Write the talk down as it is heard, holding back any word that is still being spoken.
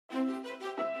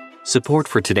Support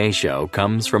for today's show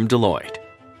comes from Deloitte.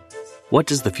 What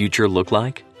does the future look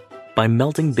like? By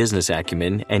melding business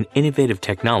acumen and innovative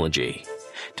technology,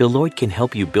 Deloitte can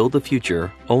help you build the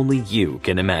future only you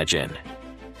can imagine.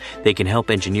 They can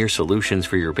help engineer solutions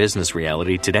for your business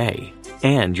reality today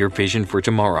and your vision for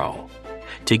tomorrow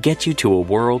to get you to a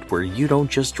world where you don't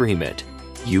just dream it,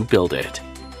 you build it.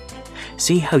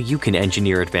 See how you can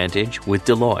engineer advantage with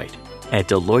Deloitte at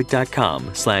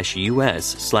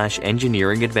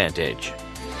deloitte.com/US/engineering advantage.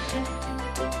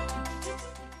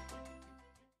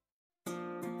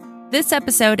 This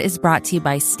episode is brought to you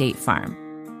by State Farm.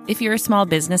 If you're a small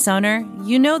business owner,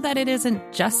 you know that it isn't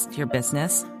just your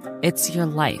business, it's your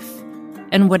life.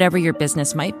 And whatever your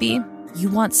business might be, you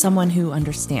want someone who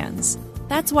understands.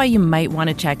 That's why you might want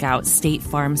to check out State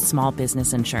Farm Small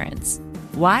Business Insurance.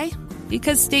 Why?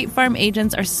 Because State Farm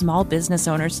agents are small business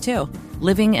owners too,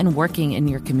 living and working in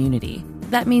your community.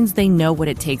 That means they know what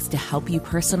it takes to help you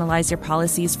personalize your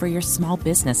policies for your small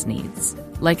business needs.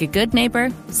 Like a good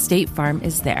neighbor, State Farm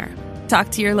is there.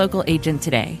 Talk to your local agent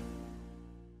today.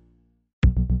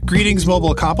 Greetings,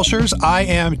 mobile accomplishers. I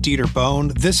am Dieter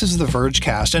Bone. This is the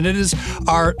Vergecast, and it is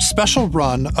our special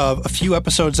run of a few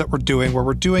episodes that we're doing where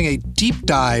we're doing a deep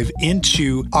dive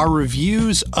into our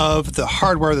reviews of the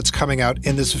hardware that's coming out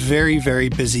in this very, very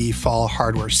busy fall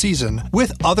hardware season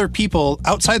with other people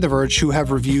outside the Verge who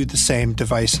have reviewed the same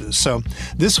devices. So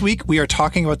this week we are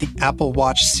talking about the Apple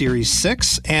Watch Series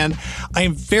 6, and I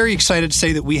am very excited to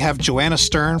say that we have Joanna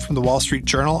Stern from the Wall Street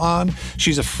Journal on.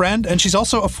 She's a friend, and she's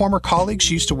also a former colleague.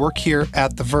 She used to work here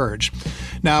at The Verge.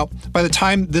 Now, by the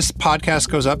time this podcast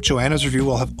goes up, Joanna's review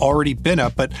will have already been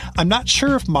up, but I'm not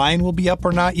sure if mine will be up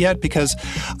or not yet because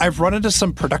I've run into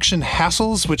some production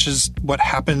hassles, which is what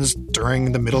happens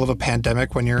during the middle of a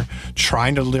pandemic when you're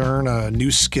trying to learn a new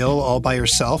skill all by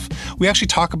yourself. We actually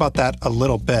talk about that a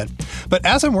little bit. But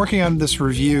as I'm working on this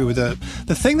review, the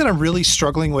thing that I'm really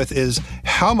struggling with is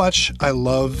how much I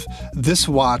love this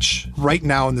watch right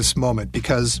now in this moment,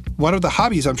 because one of the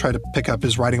hobbies I'm trying to pick up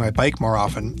is riding my bike more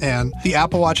often. And the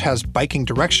Apple Watch has biking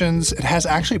directions. It has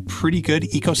actually a pretty good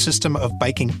ecosystem of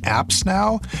biking apps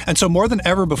now. And so more than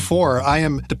ever before, I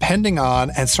am depending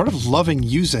on and sort of loving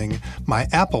using my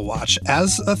Apple Watch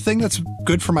as a thing that's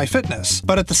good for my fitness.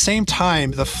 But at the same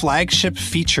time, the flagship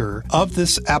feature of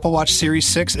this Apple Watch Series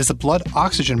 6 is a blood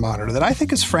oxygen monitor that I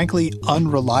think is frankly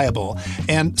unreliable.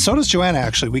 And so does Joanna,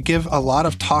 actually. We give a lot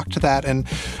of talk to that. And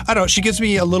I don't know, she gives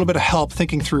me a little bit of help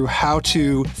thinking through how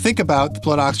to think about the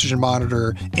blood oxygen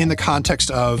monitor in the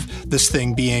context of this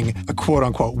thing being a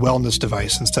quote-unquote wellness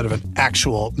device instead of an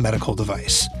actual medical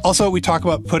device. Also, we talk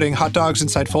about putting hot dogs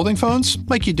inside folding phones,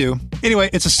 like you do. Anyway,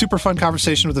 it's a super fun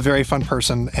conversation with a very fun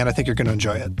person, and I think you're going to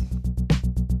enjoy it.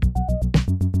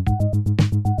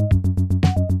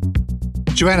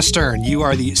 Joanna Stern, you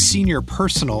are the senior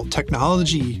personal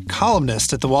technology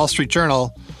columnist at the Wall Street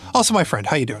Journal. Also my friend.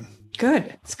 How you doing?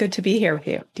 Good. It's good to be here with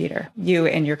you, Dieter. You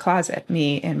in your closet,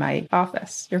 me in my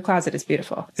office. Your closet is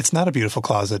beautiful. It's not a beautiful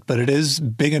closet, but it is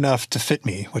big enough to fit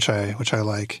me, which I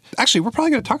like. Actually, we're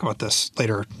probably going to talk about this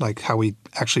later, like how we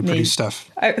actually produce stuff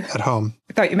at home.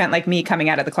 I thought you meant like me coming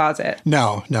out of the closet.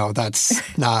 No, that's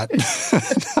not.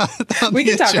 not we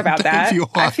can talk about that.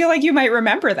 I feel like you might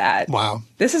remember that. Wow.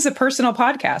 This is a personal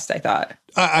podcast, I thought.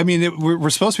 I mean, we're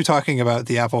supposed to be talking about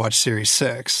the Apple Watch Series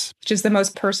 6. Which is the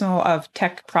most personal of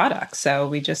tech products. So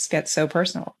we just get so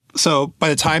personal. So by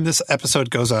the time this episode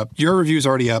goes up, your review's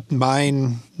already up.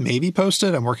 Mine may be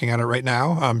posted. I'm working on it right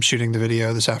now. I'm shooting the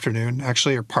video this afternoon,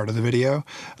 actually, or part of the video.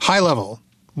 High level,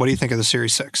 what do you think of the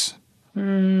Series 6?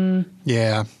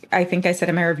 Yeah. I think I said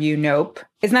in my review, nope.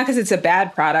 It's not because it's a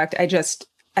bad product. I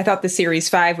thought the Series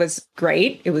 5 was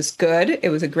great. It was good. It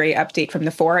was a great update from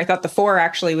the 4. I thought the 4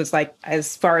 actually was, like,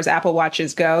 as far as Apple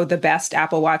Watches go, the best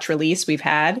Apple Watch release we've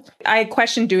had. I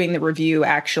questioned doing the review,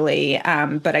 actually,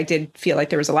 but I did feel like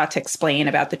there was a lot to explain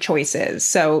about the choices.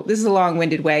 So this is a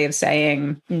long-winded way of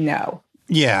saying no.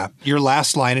 Yeah. Your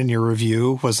last line in your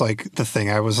review was like the thing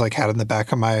I was like had in the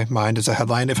back of my mind as a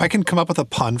headline. If I can come up with a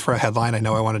pun for a headline, I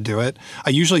know I want to do it. I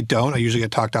usually don't. I usually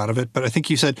get talked out of it. But I think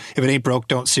you said, if it ain't broke,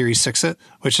 don't Series 6 it,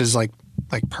 which is like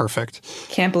perfect.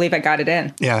 Can't believe I got it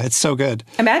in. Yeah, it's so good.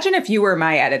 Imagine if you were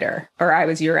my editor or I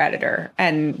was your editor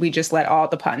and we just let all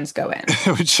the puns go in.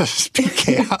 It would just be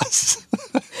chaos.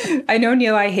 I know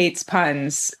Neil hates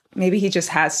puns. maybe he just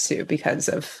has to because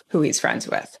of who he's friends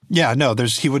with. Yeah, no,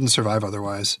 he wouldn't survive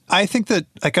otherwise. I think that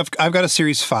like I've got a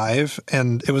Series 5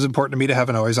 and it was important to me to have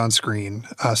an always on screen.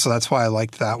 So that's why I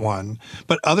liked that one.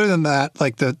 But other than that,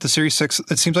 like the Series 6,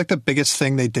 it seems like the biggest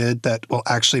thing they did that will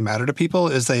actually matter to people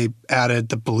is they added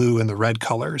the blue and the red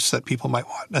colors that people might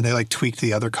want. And they like tweaked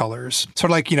the other colors. Sort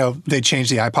of like, they change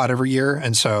the iPod every year.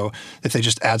 And so if they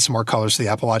just add some more colors to the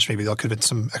Apple Watch, maybe they'll convince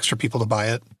some extra people to buy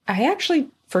it. I actually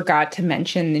forgot to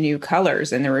mention the new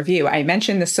colors in the review. I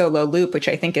mentioned the Solo Loop, which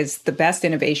I think is the best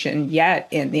innovation yet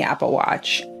in the Apple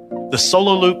Watch. The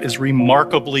Solo Loop is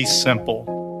remarkably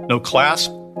simple. No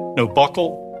clasp, no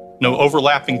buckle, no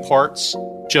overlapping parts,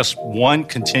 just one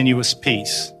continuous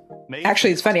piece.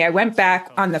 Actually, it's funny. I went back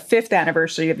on the 5th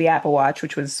anniversary of the Apple Watch,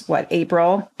 which was,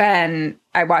 April? And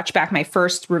I watched back my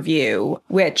first review,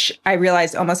 which I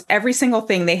realized almost every single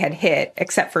thing they had hit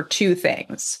except for 2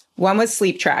 things. One was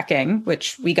sleep tracking,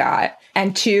 which we got.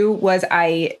 And 2 was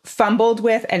I fumbled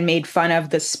with and made fun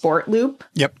of the Sport Loop.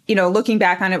 Yep. Looking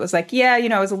back on it was like, yeah,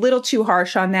 I was a little too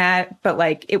harsh on that. But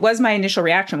like, it was my initial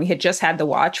reaction. We had just had the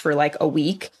watch for like a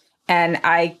week. And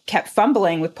I kept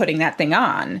fumbling with putting that thing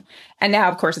on. And now,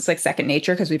 of course, it's like second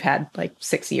nature because we've had like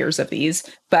 6 years of these.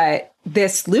 But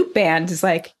this loop band is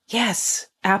like, yes,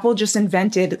 Apple just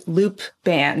invented loop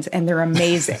bands and they're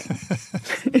amazing.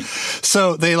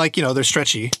 So they they're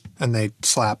stretchy and they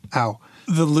slap. Ow.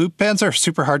 The loop bands are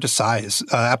super hard to size.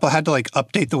 Apple had to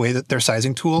update the way that their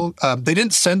sizing tool. They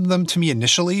didn't send them to me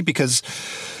initially because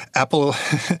Apple,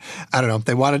 I don't know,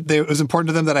 it was important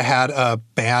to them that I had a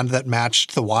band that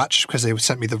matched the watch because they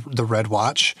sent me the red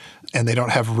watch and they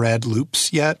don't have red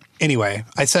loops yet. Anyway,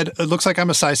 I said, it looks like I'm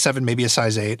a size 7, maybe a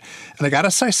size 8. And I got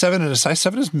a size 7 and a size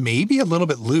 7 is maybe a little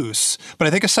bit loose, but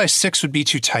I think a size 6 would be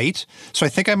too tight. So I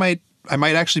think I might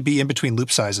actually be in between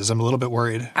loop sizes. I'm a little bit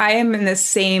worried. I am in the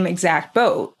same exact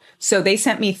boat. So they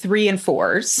sent me 3 and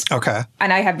 4s. Okay.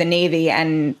 And I have the navy,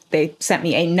 and they sent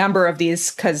me a number of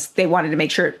these because they wanted to make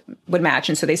sure it would match.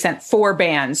 And so they sent 4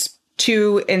 bands,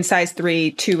 2 in size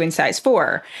 3, 2 in size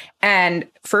 4. And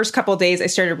first couple of days, I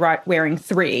started wearing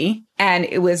 3, and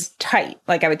it was tight.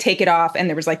 Like I would take it off, and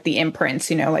there was like the imprints,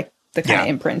 like the kind of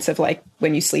imprints of like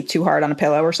when you sleep too hard on a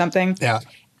pillow or something. Yeah.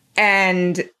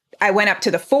 And I went up to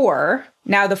the 4.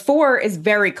 Now the 4 is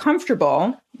very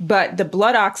comfortable, but the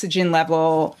blood oxygen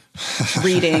level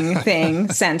reading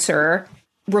sensor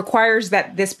requires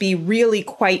that this be really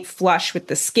quite flush with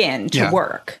the skin to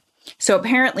work. So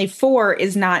apparently 4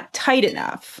 is not tight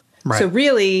enough. Right. So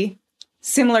really,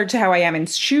 similar to how I am in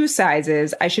shoe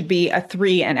sizes, I should be a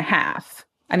 3.5.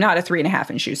 I'm not a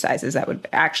 3.5 in shoe sizes. That would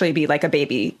actually be like a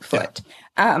baby foot.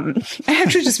 Yeah. I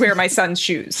actually just wear my son's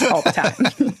shoes all the time.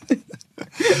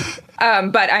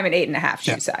 But I'm an 8.5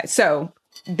 shoe size. So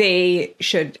they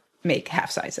should make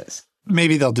half sizes.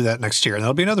 Maybe they'll do that next year, and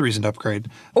that'll be another reason to upgrade.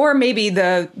 Or maybe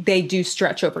they do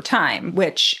stretch over time,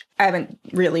 which I haven't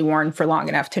really worn for long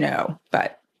enough to know,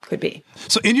 but could be.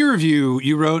 So in your review,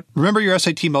 you wrote, remember your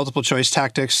SAT multiple choice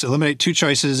tactics, eliminate 2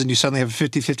 choices, and you suddenly have a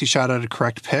 50-50 shot at a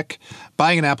correct pick.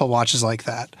 Buying an Apple Watch is like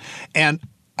that. And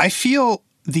I feel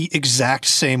the exact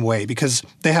same way because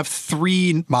they have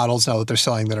 3 models now that they're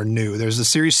selling that are new. There's the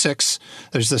Series 6,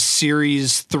 there's the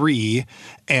Series 3,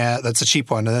 and that's a cheap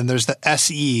one. And then there's the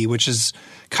SE, which is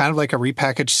kind of like a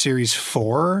repackaged Series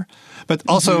 4. But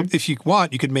also, if you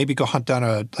want, you could maybe go hunt down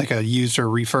a used or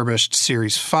refurbished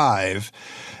Series 5.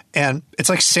 And it's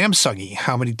like Samsung-y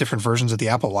how many different versions of the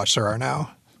Apple Watch there are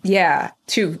now. Yeah.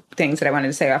 2 things that I wanted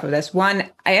to say off of this. One,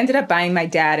 I ended up buying my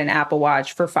dad an Apple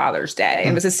Watch for Father's Day.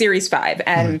 It was a Series 5.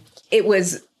 And it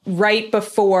was right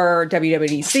before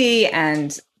WWDC.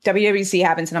 And WWDC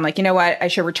happens. And I'm like, you know what? I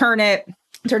should return it.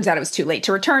 Turns out it was too late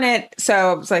to return it. So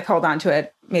I was like, hold on to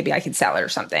it. Maybe I could sell it or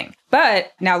something.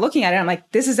 But now looking at it, I'm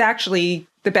like, this is actually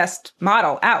the best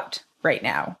model out right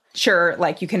now. Sure,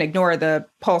 like you can ignore the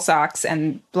pulse ox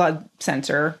and blood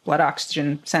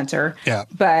oxygen sensor. Yeah.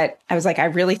 But I was like, I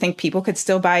really think people could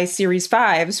still buy Series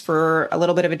 5s for a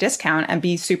little bit of a discount and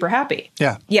be super happy.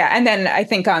 Yeah. Yeah. And then I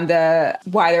think on the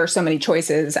why there are so many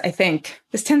choices, I think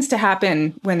this tends to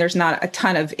happen when there's not a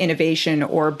ton of innovation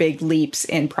or big leaps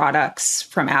in products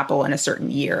from Apple in a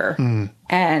certain year.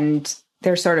 And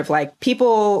they're sort of like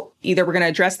people, either we're going to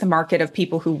address the market of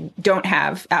people who don't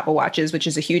have Apple Watches, which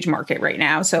is a huge market right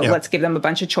now. So let's give them a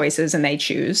bunch of choices and they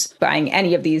choose. Buying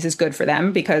any of these is good for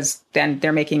them because then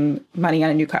they're making money on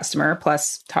a new customer.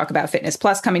 Plus talk about Fitness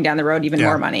Plus coming down the road, even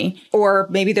more money. Or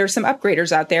maybe there's some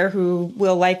upgraders out there who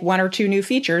will like 1 or 2 new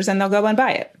features and they'll go and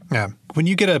buy it. Yeah. When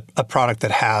you get a product that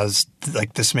has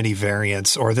like this many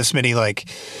variants or this many like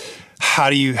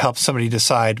how do you help somebody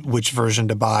decide which version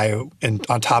to buy and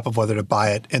on top of whether to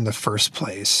buy it in the first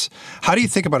place? How do you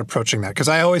think about approaching that? Because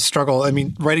I always struggle. I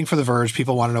mean, writing for The Verge,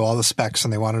 people want to know all the specs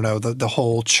and they want to know the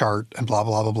whole chart and blah,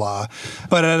 blah, blah, blah.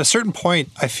 But at a certain point,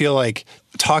 I feel like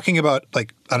talking about,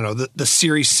 like, I don't know, the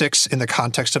Series 6 in the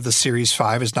context of the Series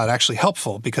 5 is not actually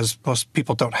helpful because most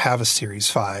people don't have a Series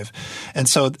 5. And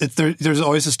so there's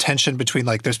always this tension between,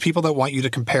 like, there's people that want you to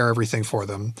compare everything for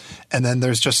them. And then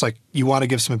there's just, like, you want to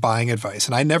give some buying advice.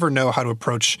 And I never know how to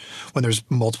approach when there's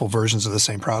multiple versions of the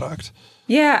same product.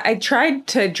 Yeah, I tried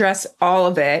to address all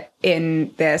of it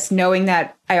in this, knowing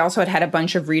that I also had a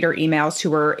bunch of reader emails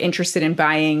who were interested in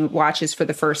buying watches for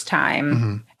the first time.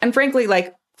 Mm-hmm. And frankly,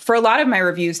 like, for a lot of my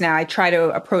reviews now, I try to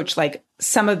approach like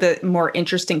some of the more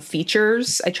interesting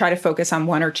features. I try to focus on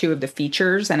one or two of the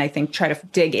features and I think try to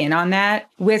dig in on that.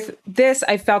 With this,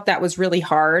 I felt that was really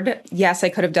hard. Yes, I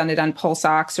could have done it on Pulse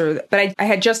Ox, but I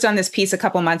had just done this piece a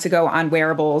couple months ago on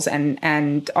wearables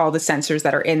and all the sensors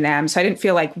that are in them. So I didn't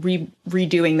feel like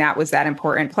redoing that was that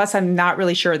important. Plus, I'm not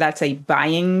really sure that's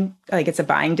it's a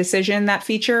buying decision, that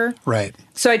feature. Right.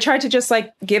 So I tried to just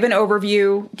like give an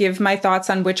overview, give my thoughts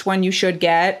on which one you should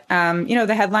get.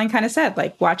 The headline kind of said,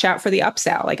 like, watch out for the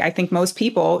upsell. Like, I think most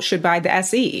people should buy the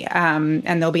SE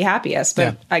and they'll be happiest.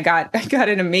 But yeah. I got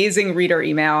an amazing reader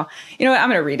email. You know what? I'm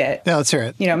going to read it. Yeah, let's hear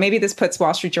it. Maybe this puts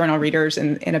Wall Street Journal readers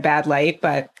in a bad light,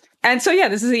 but... And so, yeah,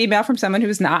 this is an email from someone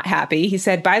who's not happy. He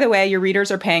said, by the way, your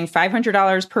readers are paying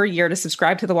 $500 per year to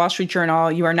subscribe to the Wall Street Journal.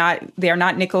 They are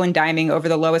not nickel and diming over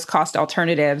the lowest cost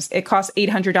alternatives. It costs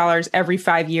 $800 every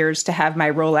 5 years to have my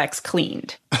Rolex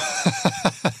cleaned.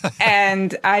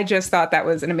 And I just thought that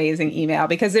was an amazing email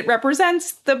because it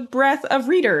represents the breadth of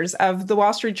readers of the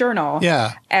Wall Street Journal.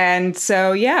 Yeah. And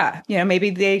so, yeah,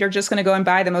 maybe they are just going to go and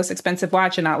buy the most expensive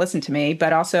watch and not listen to me.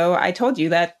 But also, I told you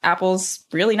that Apple's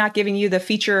really not giving you the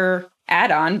feature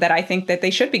add-on that I think that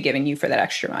they should be giving you for that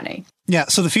extra money. Yeah.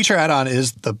 So the feature add-on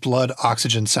is the blood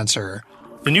oxygen sensor.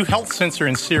 The new health sensor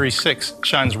in Series 6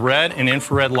 shines red and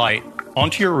infrared light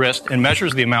onto your wrist and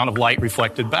measures the amount of light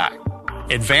reflected back.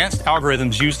 Advanced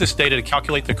algorithms use this data to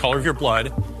calculate the color of your blood,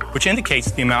 which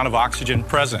indicates the amount of oxygen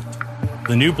present.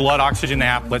 The new blood oxygen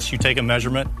app lets you take a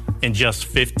measurement in just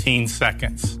 15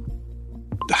 seconds.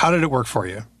 How did it work for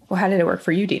you? Well, how did it work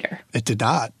for you, Dieter? It did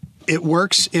not. It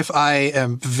works if I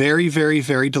am very, very,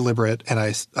 very deliberate and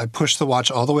I push the watch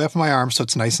all the way up my arm so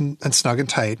it's nice and snug and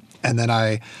tight. And then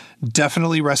I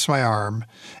definitely rest my arm.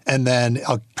 And then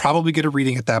I'll probably get a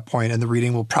reading at that point, and the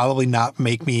reading will probably not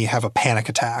make me have a panic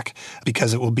attack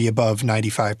because it will be above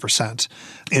 95%.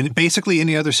 And basically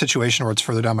any other situation where it's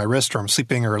further down my wrist or I'm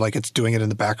sleeping or like it's doing it in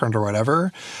the background or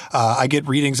whatever, I get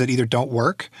readings that either don't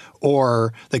work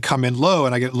or they come in low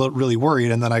and I get really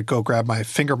worried. And then I go grab my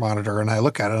finger monitor and I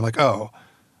look at it and I'm like, oh,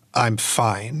 I'm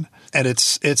fine. And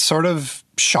it's sort of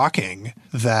shocking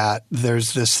that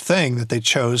there's this thing that they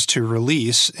chose to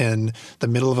release in the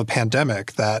middle of a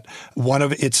pandemic that one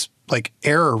of its like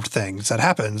error things that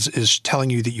happens is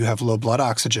telling you that you have low blood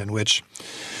oxygen, which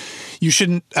you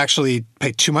shouldn't actually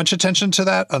pay too much attention to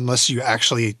that unless you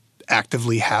actually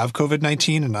actively have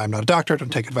COVID-19. And I'm not a doctor, don't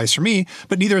take advice from me,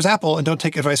 but neither is Apple, and don't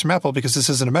take advice from Apple because this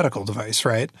isn't a medical device,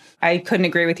 right? I couldn't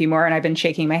agree with you more, and I've been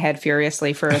shaking my head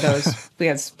furiously for those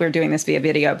because we're doing this via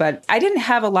video, but I didn't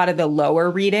have a lot of the lower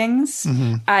readings.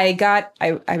 Mm-hmm.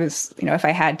 I was, if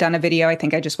I had done a video, I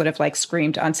think I just would have like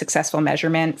screamed unsuccessful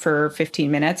measurement for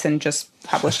 15 minutes and just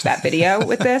published that video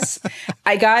with this.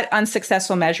 I got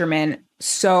unsuccessful measurement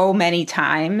so many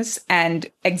times, and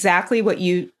exactly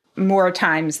more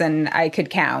times than I could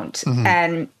count. Mm-hmm.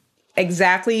 And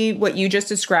exactly what you just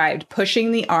described,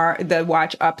 pushing the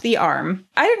watch up the arm.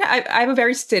 I have a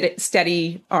very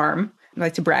steady arm. I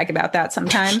like to brag about that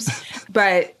sometimes.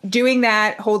 But doing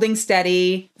that, holding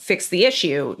steady, fixed the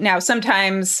issue. Now,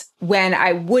 sometimes when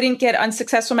I wouldn't get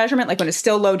unsuccessful measurement, like when it's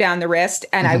still low down the wrist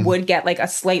and I would get like a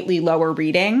slightly lower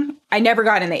reading, I never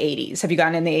got in the 80s. Have you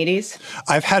gotten in the 80s?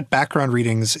 I've had background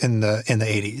readings in the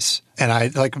 80s. And I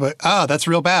that's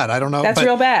real bad. I don't know. That's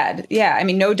real bad. Yeah. I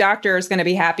mean, no doctor is going to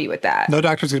be happy with that. No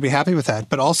doctor is going to be happy with that.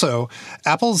 But also,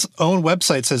 Apple's own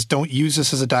website says don't use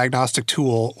this as a diagnostic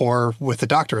tool or with the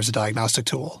doctor as a diagnostic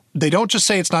tool. They don't just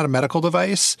say it's not a medical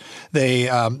device. They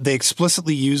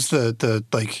explicitly use the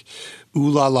like ooh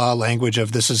la la language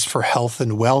of this is for health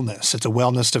and wellness. It's a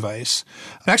wellness device.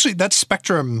 And actually, that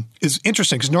spectrum is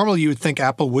interesting because normally you would think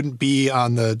Apple wouldn't be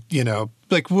on the,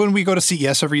 like when we go to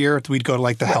CES every year, we'd go to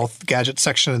like the health gadget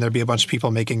section and there'd be a bunch of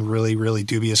people making really, really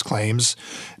dubious claims.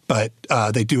 But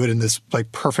they do it in this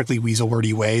like perfectly weasel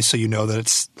wordy way. So you know that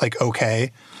it's like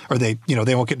okay, or they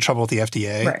won't get in trouble with the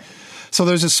FDA. Right. So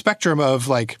there's a spectrum of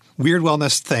like weird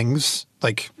wellness things,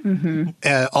 like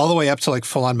all the way up to like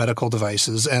full-on medical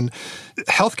devices. And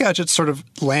health gadgets sort of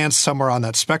land somewhere on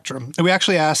that spectrum. And we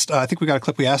actually asked, I think we got a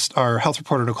clip, we asked our health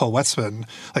reporter, Nicole Wetzman,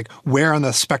 like where on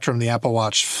the spectrum the Apple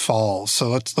Watch falls. So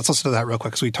let's listen to that real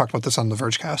quick because we talked about this on the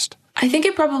Vergecast. I think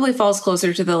it probably falls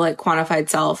closer to the like quantified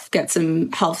self, get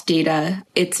some health data.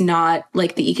 It's not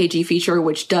like the EKG feature,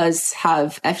 which does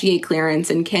have FDA clearance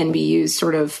and can be used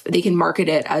sort of, they can market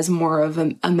it as more of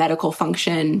a medical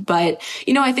function. But,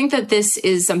 you know, I think that this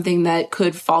is something that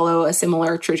could follow a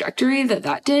similar trajectory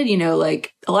that did. You know,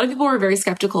 like a lot of people were very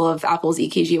skeptical of Apple's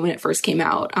EKG when it first came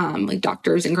out, like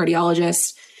doctors and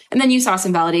cardiologists. And then you saw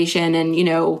some validation and, you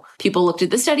know, people looked at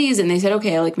the studies and they said,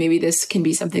 okay, like maybe this can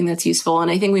be something that's useful.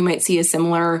 And I think we might see a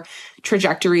similar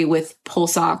trajectory with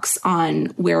pulse ox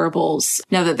on wearables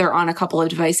now that they're on a couple of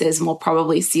devices, and we'll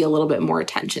probably see a little bit more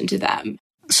attention to them.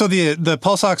 So the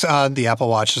pulse ox on the Apple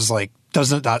Watch is like,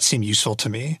 doesn't not seem useful to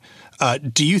me.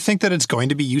 Do you think that it's going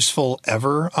to be useful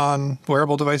ever on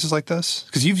wearable devices like this?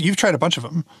 Because you've tried a bunch of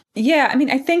them. Yeah, I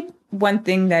mean, I think one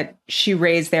thing that she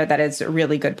raised there that is a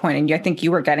really good point, and I think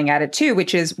you were getting at it too,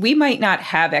 which is we might not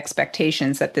have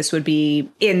expectations that this would be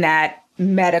in that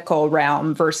medical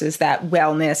realm versus that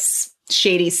wellness,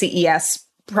 shady CES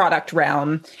product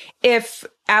realm if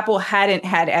Apple hadn't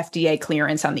had FDA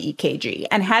clearance on the EKG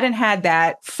and hadn't had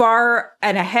that far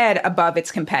and ahead above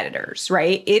its competitors,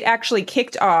 right? It actually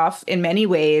kicked off in many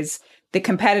ways the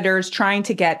competitors trying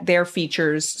to get their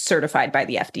features certified by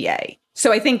the FDA.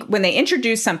 So I think when they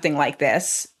introduce something like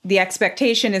this, the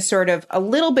expectation is sort of a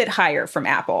little bit higher from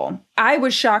Apple. I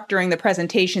was shocked during the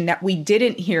presentation that we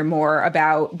didn't hear more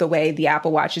about the way the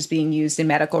Apple Watch is being used in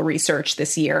medical research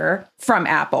this year from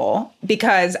Apple,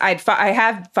 because I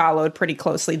have followed pretty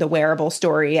closely the wearable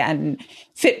story, and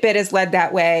Fitbit is led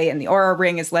that way and the Oura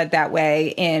Ring is led that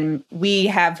way. And we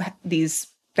have these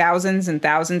thousands and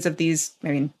thousands of these, I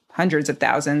mean, hundreds of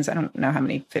thousands. I don't know how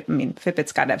many.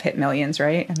 Fitbit's got to have hit millions,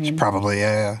 right? I mean, probably,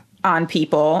 yeah. On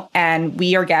people. And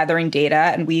we are gathering data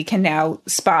and we can now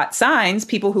spot signs,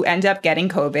 people who end up getting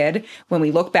COVID. When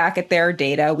we look back at their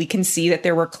data, we can see that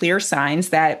there were clear signs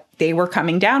that they were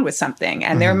coming down with something.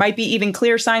 And there might be even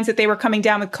clear signs that they were coming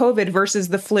down with COVID versus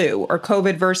the flu, or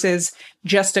COVID versus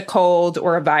just a cold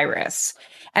or a virus.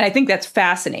 And I think that's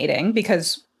fascinating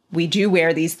because we do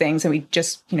wear these things and we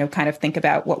just, you know, kind of think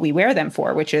about what we wear them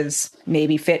for, which is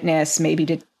maybe fitness, maybe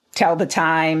to tell the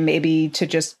time, maybe to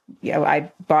just, you know, I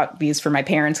bought these for my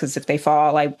parents because if they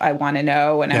fall, I want to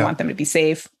know and I want them to be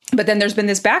safe. But then there's been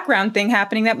this background thing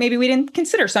happening that maybe we didn't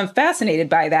consider. So I'm fascinated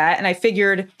by that. And I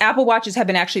figured Apple Watches have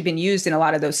actually been used in a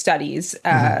lot of those studies.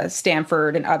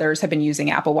 Stanford and others have been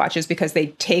using Apple Watches because they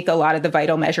take a lot of the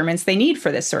vital measurements they need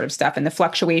for this sort of stuff. And the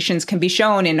fluctuations can be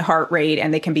shown in heart rate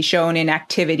and they can be shown in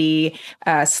activity,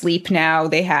 sleep now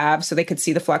they have, so they could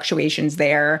see the fluctuations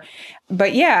there.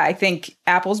 But yeah, I think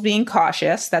Apple's being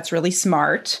cautious. That's really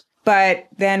smart. But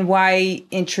then why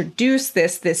introduce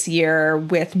this year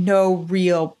with no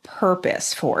real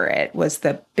purpose for it was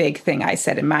the big thing I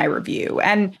said in my review.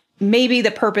 And maybe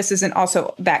the purpose isn't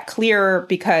also that clear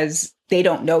because they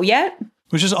don't know yet.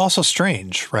 Which is also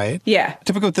strange, right? Yeah.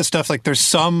 Typically with this stuff, like there's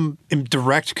some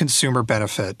direct consumer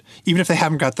benefit, even if they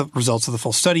haven't got the results of the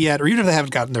full study yet, or even if they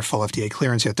haven't gotten their full FDA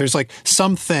clearance yet. There's like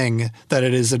something that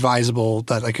it is advisable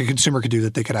that like a consumer could do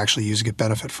that they could actually use and get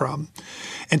benefit from.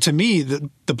 And to me,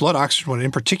 the blood oxygen one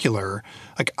in particular,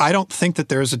 like I don't think that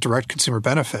there is a direct consumer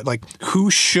benefit. Like who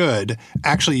should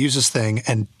actually use this thing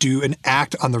and do and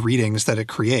act on the readings that it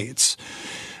creates?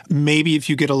 Maybe if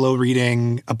you get a low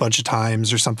reading a bunch of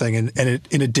times or something, and it,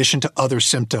 in addition to other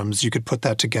symptoms, you could put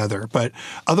that together. But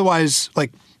otherwise,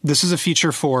 like this is a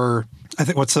feature for, I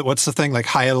think, what's the thing, like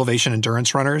high elevation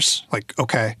endurance runners? Like,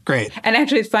 okay, great. And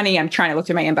actually, it's funny. I'm trying to look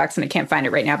through my inbox and I can't find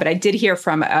it right now. But I did hear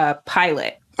from a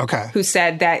pilot who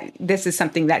said that this is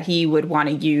something that he would want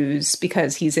to use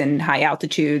because he's in high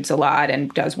altitudes a lot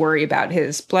and does worry about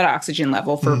his blood oxygen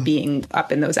level for being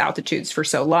up in those altitudes for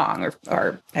so long,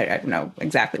 or I don't know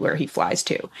exactly where he flies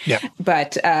to. Yeah.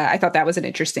 But I thought that was an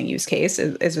interesting use case,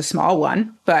 is a small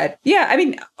one. But yeah, I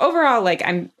mean, overall, like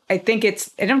I don't think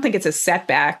it's a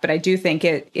setback, but I do think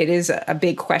it is a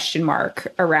big question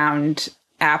mark around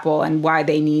Apple and why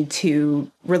they need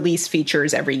to release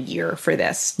features every year for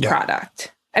this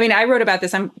product. I mean, I wrote about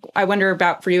this. I wonder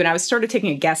about for you, and I was sort of taking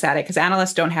a guess at it because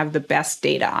analysts don't have the best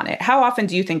data on it. How often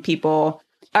do you think people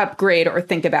upgrade or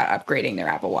think about upgrading their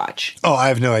Apple Watch? Oh, I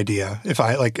have no idea. If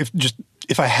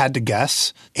I had to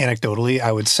guess, anecdotally,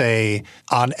 I would say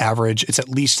on average, it's at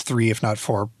least 3, if not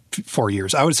 4 4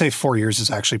 years. I would say 4 years is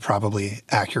actually probably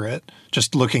accurate,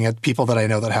 just looking at people that I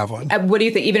know that have one. What do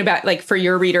you think, even about, like, for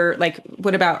your reader, like,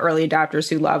 what about early adopters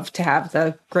who love to have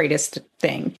the greatest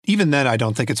thing? Even then, I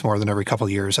don't think it's more than every couple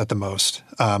of years at the most.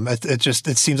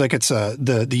 It seems like it's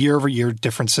the year-over-year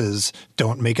differences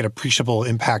don't make an appreciable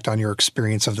impact on your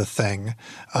experience of the thing,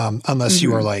 unless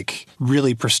you are, like,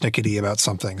 really persnickety about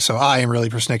something. So I am really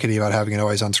persnickety about having it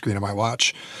always on screen on my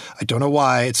watch. I don't know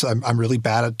why. I'm really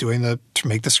bad at doing to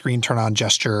make the screen turn on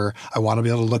gesture. I want to be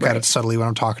able to look at it subtly when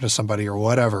I'm talking to somebody or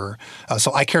whatever.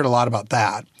 So I cared a lot about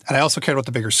that. And I also cared about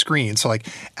the bigger screen. So, like,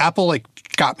 Apple, like,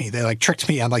 got me. They, like, tricked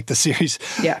me on, like, the series.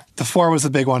 Yeah. The 4 was the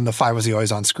big one. The 5 was the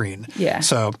always on screen. Yeah.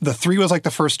 So the 3 was, like,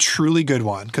 the first truly good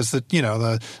one because the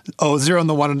 0 and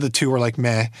the 1 and the 2 were, like,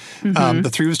 meh. The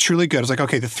 3 was truly good. I was like,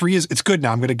 okay, the 3 it's good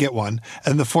now. I'm going to get one.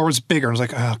 And the 4 was bigger. I was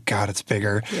like, oh, God, it's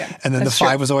bigger. Yeah, and then the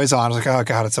 5 was always on. I was like, oh,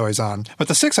 God, it's always on. But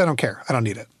the 6, I don't care. I don't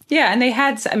need it. Yeah, and they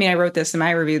had, I mean, I wrote this in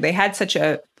my review, they had such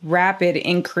a rapid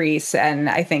increase, and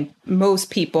I think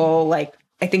most people, like,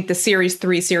 I think the Series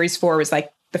 3, Series 4 was,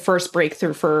 like, the first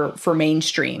breakthrough for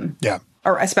mainstream. Yeah.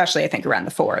 Or especially, I think, around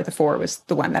the 4. The 4 was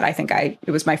the one that I think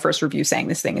it was my first review saying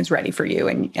this thing is ready for you.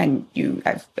 And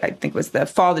I think it was the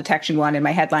fall detection one, and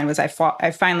my headline was,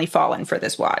 I've finally fallen for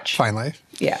this watch. Finally.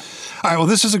 Yeah. All right, well,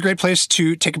 this is a great place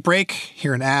to take a break,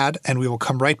 hear an ad, and we will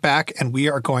come right back, and we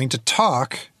are going to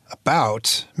talk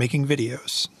about making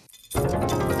videos.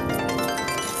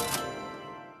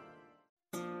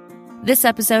 This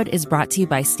episode is brought to you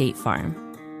by State Farm.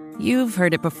 You've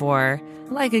heard it before.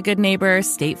 Like a good neighbor,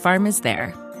 State Farm is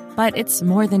there. But it's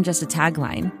more than just a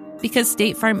tagline, because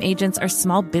State Farm agents are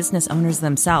small business owners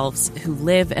themselves who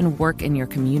live and work in your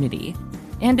community.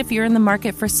 And if you're in the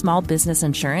market for small business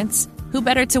insurance, who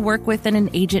better to work with than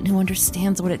an agent who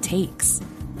understands what it takes?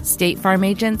 State Farm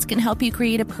agents can help you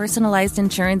create a personalized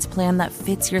insurance plan that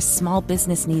fits your small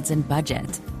business needs and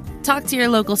budget. Talk to your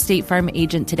local State Farm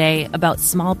agent today about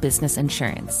small business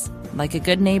insurance. Like a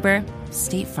good neighbor,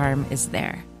 State Farm is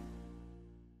there.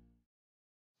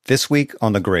 This week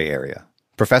on The Gray Area,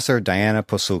 Professor Diana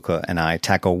Posulka and I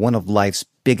tackle one of life's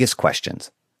biggest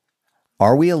questions.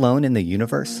 Are we alone in the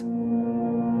universe?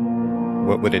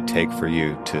 What would it take for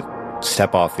you to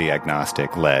step off the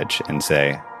agnostic ledge and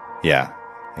say, yeah,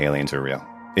 aliens are real?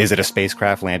 Is it a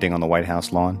spacecraft landing on the White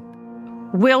House lawn?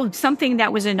 Well, something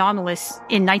that was anomalous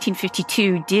in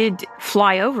 1952 did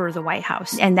fly over the White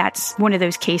House, and that's one of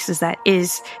those cases that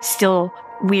is still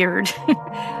weird.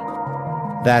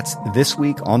 That's This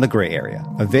Week on The Gray Area,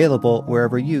 available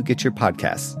wherever you get your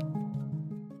podcasts.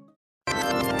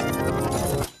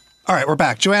 All right, we're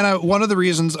back. Joanna, one of the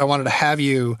reasons I wanted to have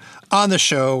you on the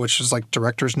show, which is like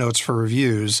director's notes for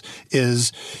reviews,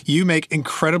 is you make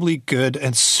incredibly good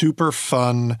and super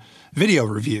fun video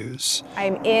reviews.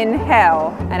 I'm in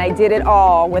hell, and I did it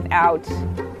all without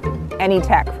any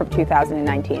tech from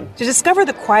 2019. To discover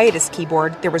the quietest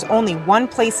keyboard, there was only one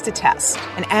place to test,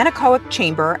 an anechoic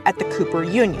chamber at the Cooper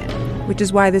Union. Which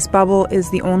is why this bubble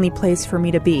is the only place for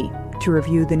me to be, to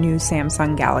review the new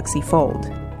Samsung Galaxy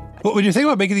Fold. Well, when you think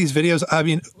about making these videos, I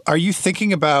mean, are you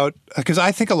thinking about, because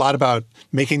I think a lot about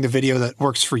making the video that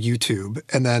works for YouTube,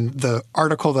 and then the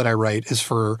article that I write is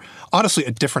for, honestly,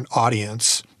 a different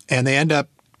audience, and they end up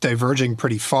diverging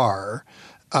pretty far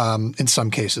in some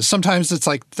cases. Sometimes it's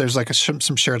like there's like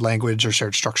some shared language or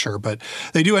shared structure, but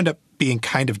they do end up being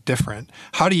kind of different.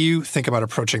 How do you think about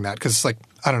approaching that? Because, like,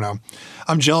 I don't know.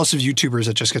 I'm jealous of YouTubers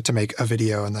that just get to make a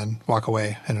video and then walk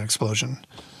away in an explosion.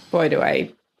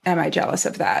 Boy, am I jealous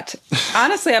of that.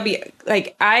 Honestly,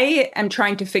 I am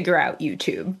trying to figure out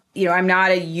YouTube. You know, I'm not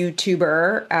a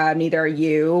YouTuber, neither are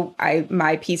you.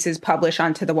 My pieces publish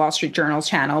onto the Wall Street Journal's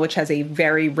channel, which has a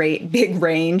very big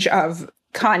range of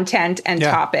content and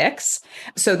topics.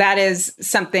 So that is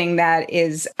something that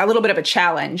is a little bit of a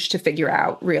challenge to figure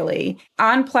out, really.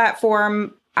 On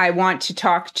platform, I want to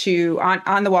talk to,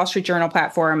 on the Wall Street Journal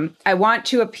platform, I want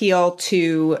to appeal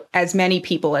to as many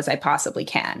people as I possibly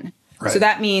can. Right. So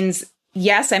that means,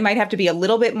 yes, I might have to be a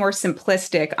little bit more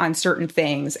simplistic on certain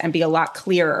things and be a lot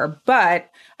clearer, but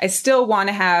I still want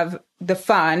to have the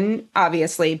fun,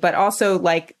 obviously, but also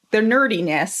like the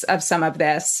nerdiness of some of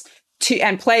this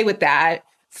and play with that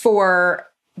for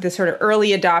the sort of early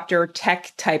adopter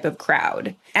tech type of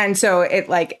crowd. And so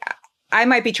I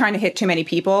might be trying to hit too many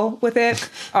people with it.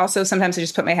 Also, sometimes I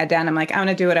just put my head down. I'm like, I want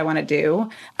to do what I want to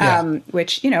do,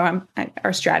 which,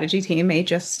 our strategy team may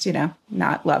just,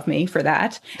 not love me for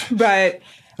that. But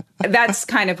that's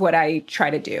kind of what I try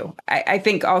to do. I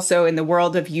think also in the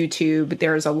world of YouTube,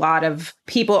 there's a lot of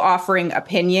people offering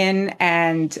opinion,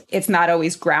 and it's not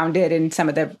always grounded in some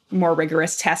of the more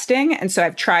rigorous testing. And so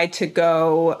I've tried to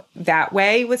go that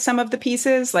way with some of the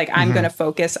pieces. Like I'm going to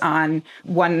focus on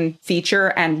one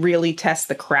feature and really test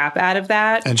the crap out of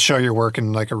that. And show your work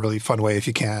in like a really fun way if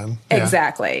you can. Yeah.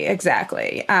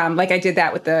 Exactly. Like I did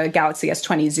that with the Galaxy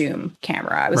S20 Zoom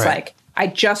camera. I was like, I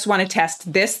just want to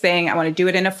test this thing. I want to do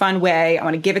it in a fun way. I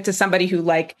want to give it to somebody who,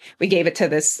 like, we gave it to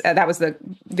this. That was the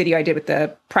video I did with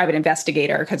the private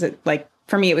investigator, because it, like,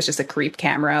 for me, it was just a creep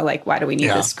camera. Like, why do we need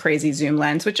this crazy zoom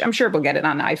lens? Which I'm sure we'll get it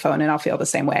on iPhone and I'll feel the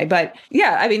same way. But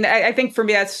yeah, I mean, I think for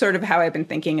me, that's sort of how I've been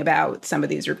thinking about some of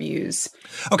these reviews.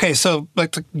 Okay, so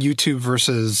like the YouTube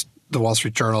versus the Wall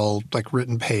Street Journal, like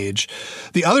written page.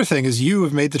 The other thing is you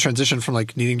have made the transition from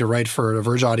like needing to write for a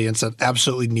Verge audience that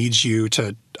absolutely needs you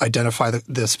to identify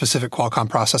the specific Qualcomm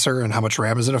processor and how much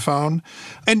RAM is in a phone.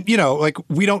 And, you know, like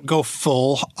we don't go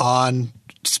full on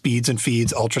speeds and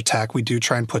feeds, ultra tech. We do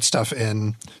try and put stuff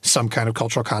in some kind of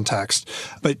cultural context.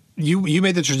 But you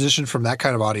made the transition from that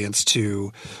kind of audience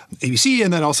to ABC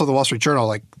and then also the Wall Street Journal,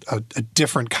 like a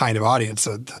different kind of audience,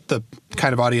 the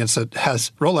kind of audience that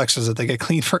has Rolexes that they get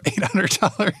cleaned for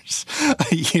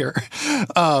 $800 a year,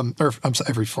 or I'm sorry,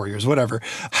 every 4 years, whatever.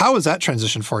 How is that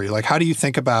transition for you? Like, how do you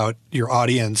think about your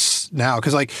audience now?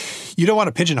 Because like, you don't want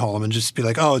to pigeonhole them and just be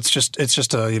like, oh, it's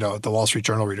just a, you know, the Wall Street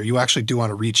Journal reader. You actually do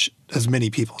want to reach as many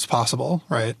people as possible,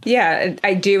 right? Yeah,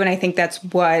 I do. And I think that's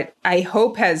what I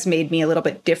hope has made me a little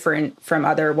bit different from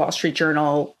other Wall Street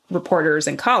Journal reporters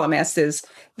and columnists, is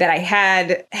that I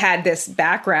had this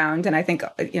background. And I think,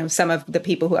 you know, some of the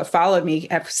people who have followed me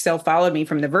have still followed me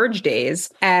from the Verge days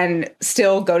and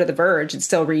still go to the Verge and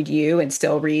still read you and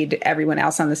still read everyone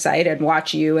else on the site and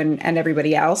watch you and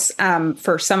everybody else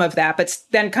for some of that, but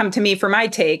then come to me for my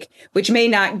take, which may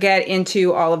not get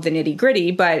into all of the nitty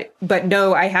gritty, but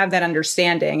no, I have that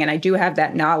understanding and I do have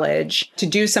that knowledge to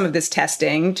do some of this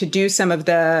testing, to do some of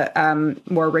the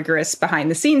more rigorous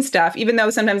behind the scenes stuff, even though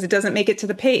sometimes it doesn't make it to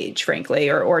the page, frankly,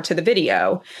 or to the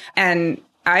video. And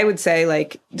I would say,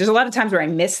 like, there's a lot of times where I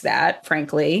miss that,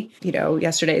 frankly. You know,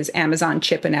 yesterday's Amazon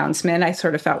chip announcement, I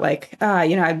sort of felt like,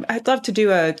 you know, I'd love to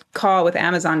do a call with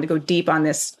Amazon to go deep on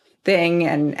this thing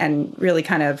and really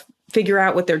kind of figure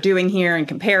out what they're doing here and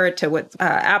compare it to what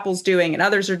Apple's doing and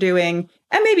others are doing.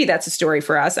 And maybe that's a story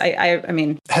for us. I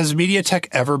mean, has MediaTek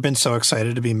ever been so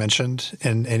excited to be mentioned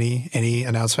in any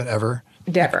announcement ever?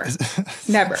 Never.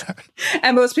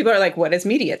 And most people are like, what is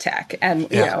MediaTek? And,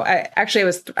 you know,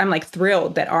 I'm like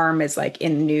thrilled that ARM is like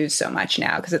in the news so much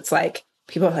now, because it's like,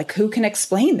 people are like, who can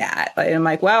explain that? And I'm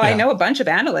like, well, I know a bunch of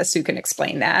analysts who can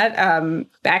explain that.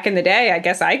 Back in the day, I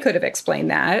guess I could have explained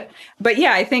that. But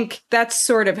yeah, I think that's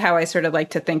sort of how I sort of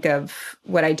like to think of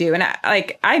what I do. And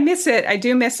I miss it. I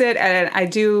do miss it. And I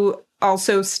do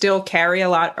also still carry a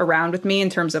lot around with me in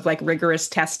terms of like rigorous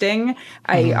testing.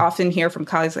 I often hear from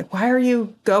colleagues like, why are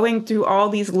you going through all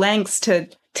these lengths to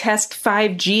test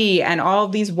 5G and all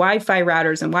these Wi-Fi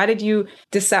routers? And why did you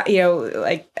decide, you know,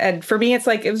 like, and for me, it's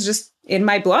like, it was just in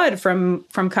my blood from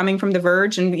coming from The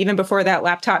Verge. And even before that,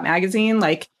 Laptop Magazine,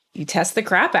 like, you test the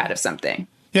crap out of something.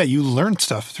 Yeah, you learn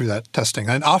stuff through that testing.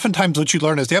 And oftentimes what you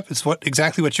learn is, it's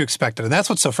exactly what you expected. And that's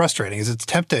what's so frustrating, is it's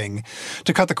tempting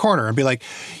to cut the corner and be like,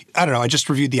 I don't know, I just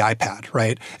reviewed the iPad,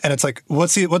 right? And it's like,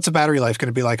 what's the battery life going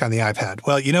to be like on the iPad?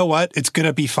 Well, you know what? It's going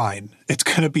to be fine. It's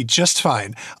going to be just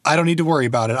fine. I don't need to worry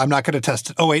about it. I'm not going to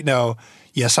test it. Oh, wait, no.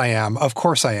 Yes, I am. Of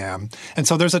course I am. And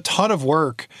so there's a ton of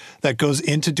work that goes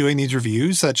into doing these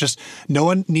reviews that just no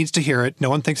one needs to hear it. No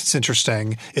one thinks it's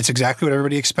interesting. It's exactly what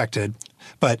everybody expected.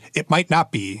 But it might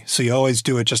not be, so you always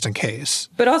do it just in case.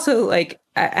 But also, like,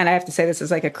 and I have to say this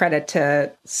is like a credit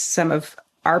to some of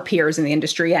our peers in the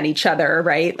industry and each other,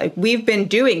 right? Like, we've been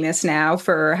doing this now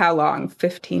for how long?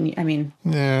 15, I mean,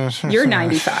 you're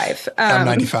 95. I'm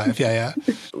 95, yeah.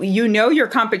 You know, your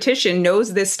competition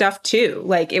knows this stuff too.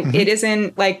 Like, it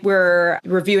isn't like we're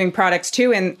reviewing products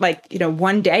too in like, you know,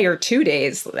 1 day or 2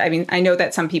 days. I mean, I know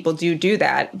that some people do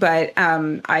that, but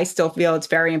I still feel it's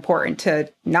very important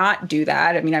to not do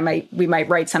that. I mean, we might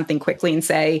write something quickly and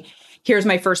say, here's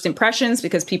my first impressions,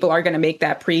 because people are going to make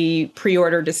that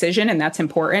pre-order decision, and that's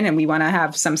important, and we want to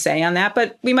have some say on that.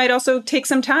 But we might also take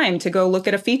some time to go look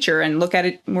at a feature and look at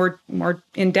it more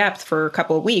in depth for a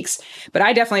couple of weeks. But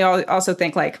I definitely also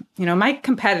think, like, you know, my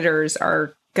competitors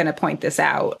are going to point this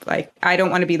out. Like, I don't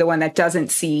want to be the one that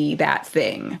doesn't see that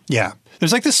thing. Yeah.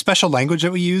 There's like this special language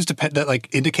that we use that like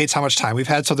indicates how much time we've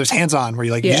had. So there's hands-on where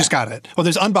you're like, you just got it. Well,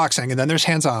 there's unboxing, and then there's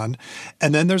hands-on,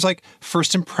 and then there's like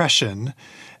first impression.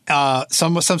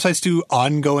 Some sites do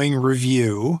ongoing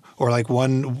review or like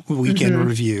one weekend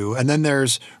review, and then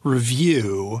there's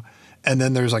review, and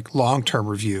then there's like long-term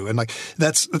review. And like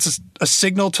that's a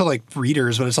signal to like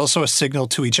readers, but it's also a signal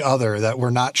to each other that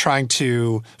we're not trying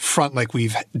to front like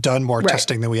we've done more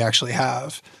testing than we actually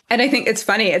have. And I think it's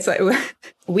funny. It's like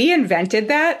we invented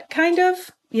that kind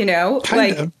of,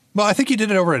 Kind of. Well, I think you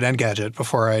did it over at Engadget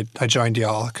before I joined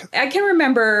y'all. I can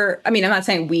remember, I mean, I'm not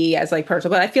saying we as like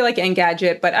personal, but I feel like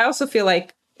Engadget, but I also feel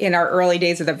like in our early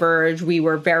days of The Verge, we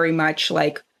were very much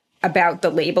like about the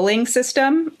labeling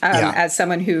system. As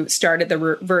someone who started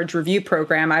the Verge review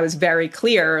program, I was very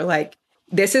clear, like,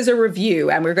 this is a review.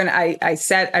 And we're going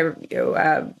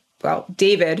to,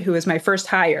 David, who was my first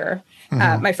hire,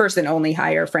 my first and only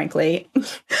hire, frankly,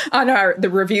 on the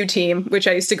review team, which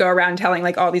I used to go around telling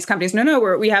like all these companies, no,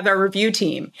 we have our review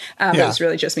team. It was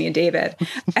really just me and David.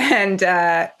 And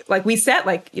like we set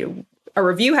like, a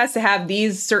review has to have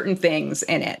these certain things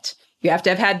in it. You have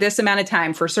to have had this amount of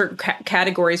time for certain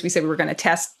categories. We said we were going to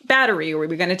test battery or we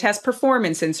were going to test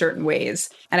performance in certain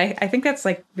ways. And I think that's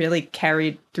like really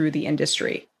carried through the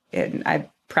industry. And I'm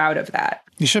proud of that.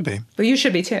 You should be. Well, you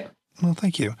should be too. Well,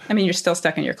 thank you. I mean, you're still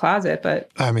stuck in your closet,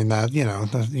 but... I mean, that,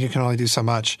 you can only do so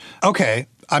much. Okay,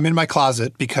 I'm in my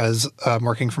closet because I'm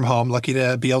working from home, lucky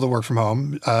to be able to work from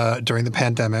home during the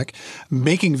pandemic.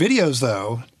 Making videos,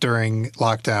 though, during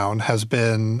lockdown has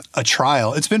been a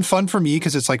trial. It's been fun for me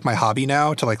because it's like my hobby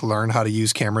now to like learn how to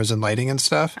use cameras and lighting and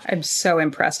stuff. I'm so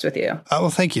impressed with you. Well,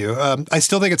 thank you. I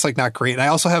still think it's like not great. And I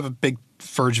also have a big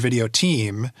Verge video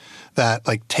team that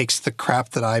like takes the crap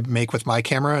that I make with my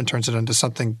camera and turns it into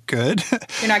something good.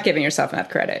 You're not giving yourself enough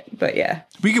credit, but yeah.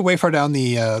 We get way far down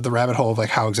the rabbit hole of like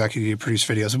how exactly you produce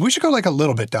videos. We should go like a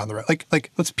little bit down the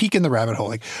like let's peek in the rabbit hole.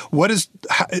 Like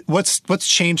what's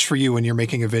changed for you when you're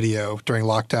making a video during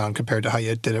lockdown compared to how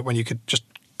you did it when you could just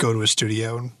go to a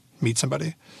studio and meet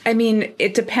somebody? I mean,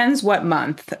 it depends what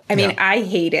month. I mean, I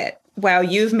hate it. While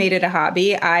you've made it a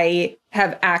hobby, I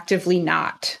have actively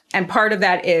not. And part of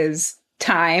that is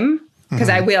time, because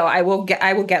I will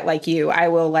get like you. I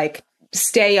will like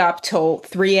stay up till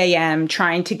 3 a.m.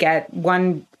 trying to get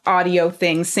one audio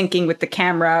thing syncing with the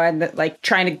camera and like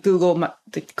trying to Google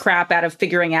the crap out of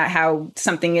figuring out how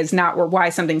something is not or why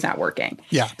something's not working.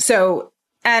 Yeah. So,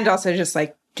 and also just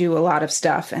like do a lot of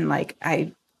stuff. And like,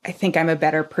 I think I'm a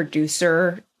better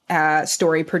producer,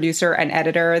 story producer and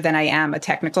editor than I am a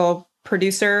technical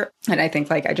producer. And I think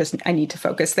like I need to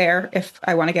focus there if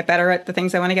I want to get better at the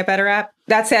things I want to get better at.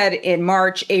 That said, in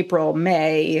March, April,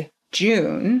 May,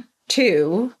 June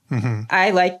too,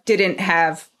 I like didn't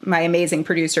have my amazing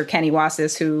producer, Kenny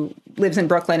Wassis, who lives in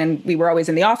Brooklyn, and we were always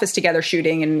in the office together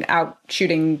shooting and out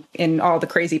shooting in all the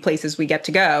crazy places we get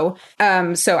to go.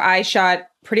 So I shot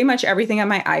pretty much everything on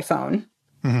my iPhone.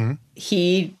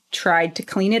 He tried to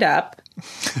clean it up.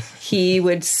 He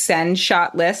would send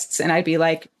shot lists and I'd be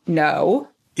like, no,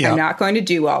 I'm not going to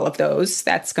do all of those.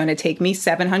 That's going to take me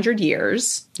 700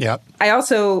 years. Yep. I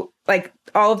also like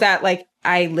all of that. Like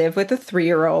I live with a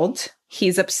 3-year-old.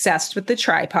 He's obsessed with the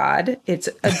tripod. It's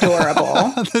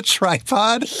adorable. The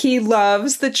tripod? He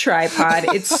loves the tripod.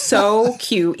 It's so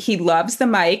cute. He loves the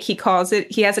mic. He calls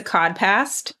it, he has a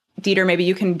Codpast. Dieter, maybe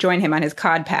you can join him on his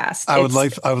Codpast. I would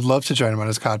love to join him on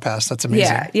his Codpast. That's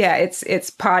amazing. Yeah, it's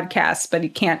podcasts, but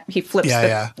he flips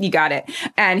you got it.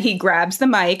 And he grabs the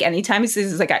mic anytime he says,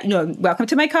 he's like, welcome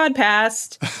to my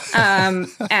Codpast.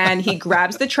 And he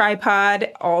grabs the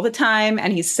tripod all the time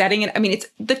and he's setting it. I mean, it's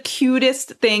the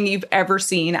cutest thing you've ever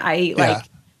seen. I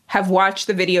have watched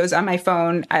the videos on my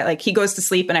phone. He goes to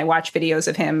sleep and I watch videos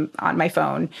of him on my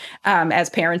phone, as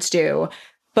parents do,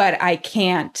 but I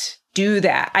can't do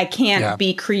that. I can't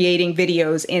be creating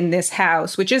videos in this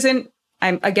house, which isn't,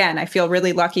 I feel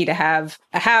really lucky to have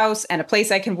a house and a place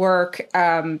I can work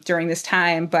during this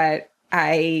time, but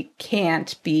I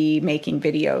can't be making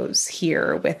videos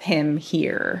here with him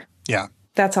here. Yeah.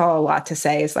 That's all a lot to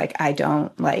say is like, I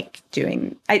don't like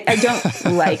doing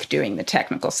the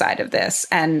technical side of this.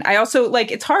 And I also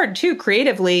it's hard too,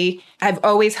 creatively. I've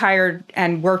always hired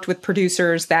and worked with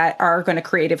producers that are going to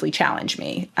creatively challenge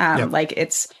me.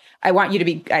 I want you to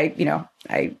be,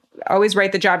 I always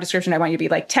write the job description. I want you to be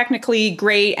like technically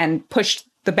great and push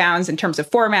the bounds in terms of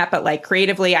format, but like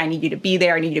creatively, I need you to be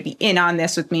there. I need you to be in on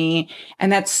this with me.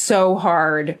 And that's so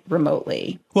hard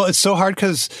remotely. Well, it's so hard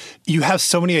because you have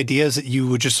so many ideas that you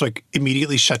would just like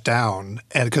immediately shut down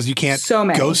and because you can't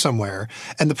go somewhere.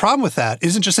 And the problem with that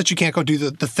isn't just that you can't go do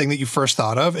the thing that you first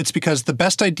thought of. It's because the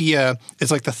best idea is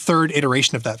like the third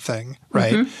iteration of that thing,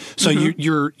 right? So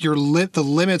the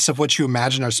limits of what you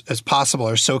imagine as possible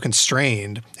are so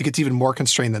constrained. It gets even more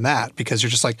constrained than that because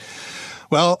you're just like,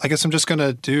 well, I guess I'm just going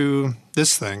to do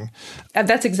this thing.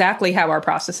 That's exactly how our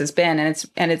process has been.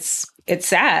 And it's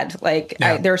sad. Like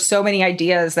there are so many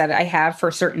ideas that I have for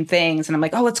certain things. And I'm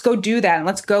like, oh, let's go do that. And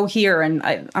let's go here. And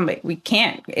I'm like, we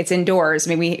can't. It's indoors.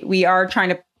 I mean, we are trying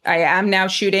to, I am now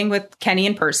shooting with Kenny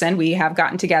in person. We have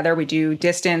gotten together. We do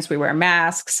distance. We wear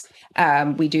masks.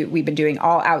 We've been doing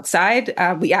all outside.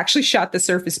 We actually shot the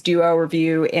Surface Duo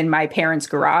review in my parents'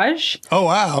 garage. Oh,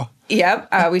 wow.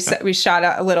 Yep. We shot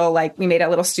a little, like, we made a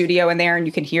little studio in there, and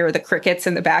you can hear the crickets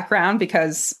in the background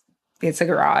because it's a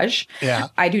garage. Yeah.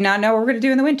 I do not know what we're going to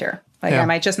do in the winter. Like, I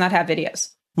might just not have videos.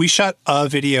 We shot a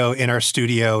video in our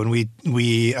studio,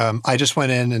 and I just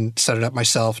went in and set it up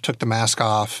myself, took the mask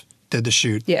off, did the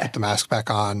shoot, put the mask back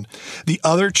on. The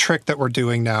other trick that we're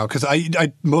doing now, because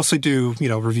I mostly do,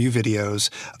 review videos,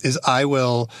 is I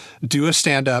will do a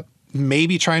stand-up,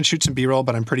 maybe try and shoot some B-roll,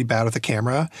 but I'm pretty bad with the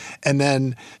camera. And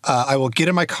then I will get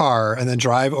in my car and then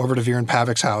drive over to Viren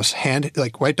Pavic's house,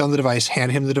 write down the device,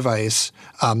 hand him the device.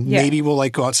 Maybe we'll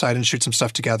go outside and shoot some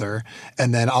stuff together.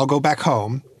 And then I'll go back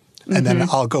home. And then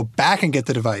I'll go back and get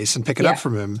the device and pick it up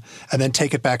from him and then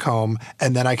take it back home.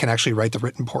 And then I can actually write the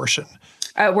written portion.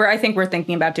 I think we're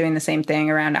thinking about doing the same thing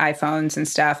around iPhones and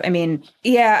stuff. I mean,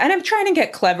 and I'm trying to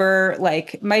get clever,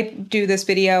 might do this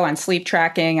video on sleep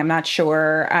tracking. I'm not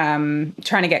sure.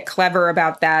 Trying to get clever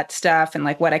about that stuff and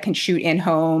what I can shoot in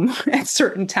home at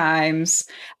certain times.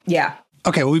 Yeah.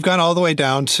 Okay. Well, we've gone all the way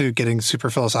down to getting super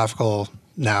philosophical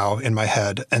now in my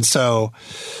head. And so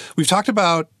we've talked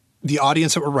about the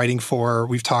audience that we're writing for.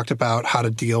 We've talked about how to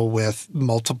deal with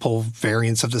multiple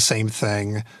variants of the same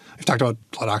thing. We've talked about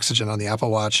blood oxygen on the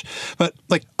Apple Watch. But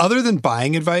other than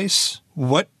buying advice,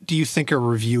 what do you think a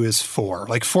review is for?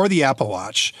 For the Apple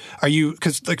Watch,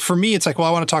 because for me, it's I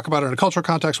want to talk about it in a cultural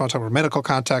context. I want to talk about a medical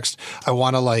context. I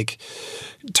want to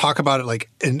talk about it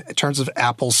in terms of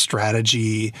Apple's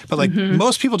strategy. But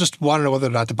most people just want to know whether or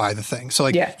not to buy the thing. So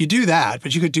you do that,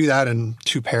 but you could do that in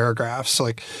 2 paragraphs. So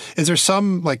is there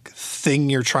some thing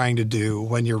you're trying to do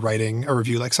when you're writing a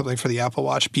review, something for the Apple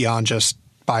Watch beyond just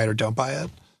buy it or don't buy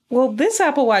it? Well, this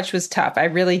Apple Watch was tough. I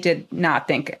really did not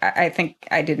think, I think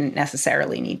I didn't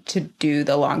necessarily need to do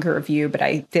the longer review, but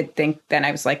I did think then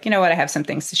I was like, you know what, I have some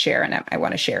things to share and I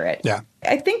want to share it. Yeah.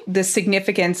 I think the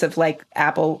significance of the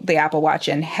Apple Watch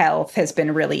and health has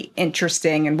been really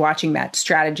interesting and watching that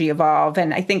strategy evolve.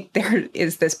 And I think there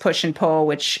is this push and pull,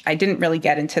 which I didn't really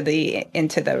get into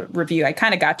the review. I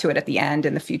kind of got to it at the end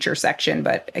in the future section,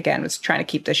 but again, was trying to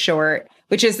keep this short,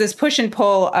 which is this push and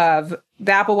pull of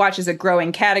the Apple Watch is a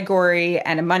growing category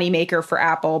and a moneymaker for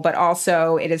Apple, but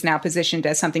also it is now positioned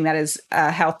as something that is a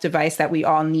health device that we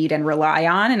all need and rely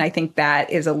on. And I think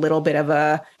that is a little bit of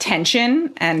a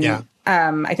tension. And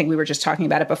I think we were just talking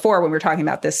about it before when we were talking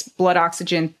about this blood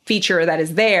oxygen feature that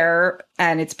is there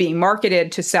and it's being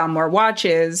marketed to sell more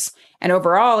watches. And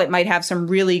overall, it might have some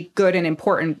really good and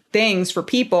important things for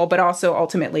people, but also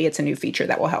ultimately it's a new feature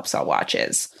that will help sell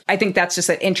watches. I think that's just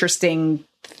an interesting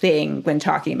thing when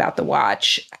talking about the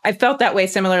watch. I felt that way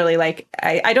similarly.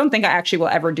 I don't think I actually will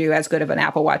ever do as good of an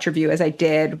Apple Watch review as I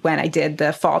did when I did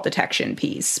the fall detection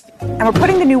piece. And we're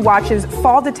putting the new watch's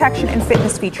fall detection and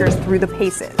fitness features through the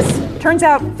paces. Turns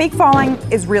out fake falling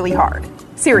is really hard.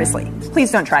 Seriously,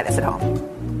 please don't try this at home.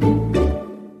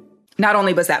 Not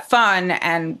only was that fun,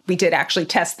 and we did actually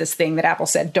test this thing that Apple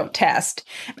said don't test,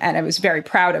 and I was very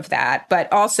proud of that,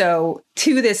 but also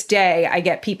to this day, I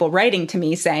get people writing to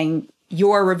me saying,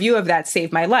 your review of that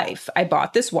saved my life. I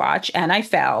bought this watch and I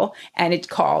fell, and it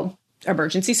called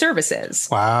emergency services.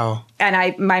 Wow.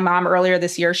 And my mom earlier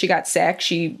this year, she got sick.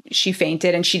 She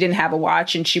fainted and she didn't have a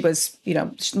watch, and she was,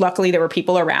 luckily there were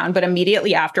people around, but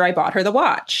immediately after I bought her the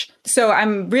watch. So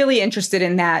I'm really interested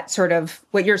in that sort of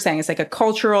what you're saying is a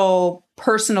cultural,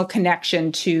 personal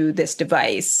connection to this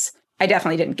device. I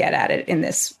definitely didn't get at it in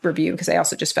this review because I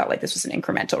also just felt like this was an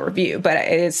incremental review, but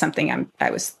it is something I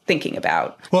was thinking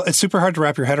about. Well, it's super hard to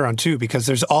wrap your head around too, because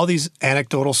there's all these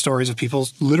anecdotal stories of people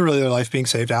literally their life being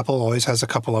saved. Apple always has a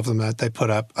couple of them that they put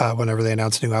up whenever they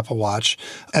announce a new Apple Watch.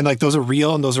 And those are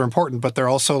real and those are important, but they're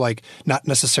also not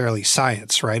necessarily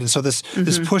science, right? And so this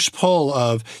push-pull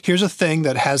of here's a thing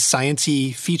that has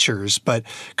science-y features, but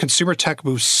consumer tech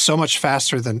moves so much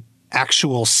faster than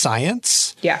actual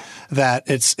science that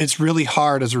it's really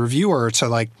hard as a reviewer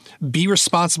to be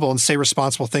responsible and say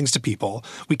responsible things to people.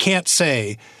 We can't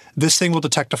say this thing will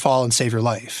detect a fall and save your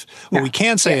life. What we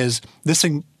can say is this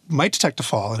thing might detect a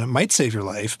fall and it might save your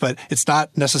life, but it's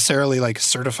not necessarily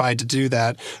certified to do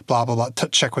that, blah, blah, blah,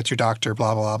 check with your doctor,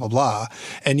 blah, blah, blah, blah, blah.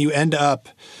 And you end up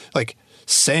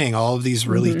saying all of these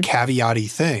really caveat-y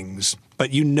things,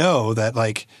 but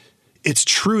that it's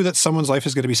true that someone's life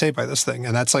is going to be saved by this thing.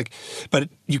 And that's like, but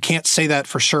you can't say that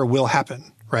for sure will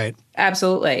happen, right?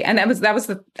 Absolutely. And that was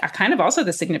the kind of also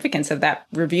the significance of that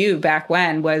review back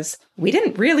when was we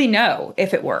didn't really know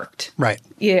if it worked. Right.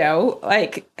 You know,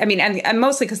 like, I mean, and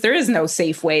mostly because there is no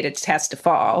safe way to test a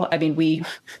fall. I mean, you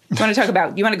want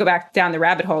to go back down the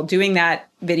rabbit hole doing that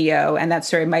video. And that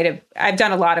story I've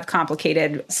done a lot of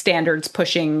complicated standards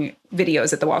pushing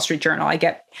videos at the Wall Street Journal.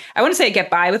 I wouldn't say I get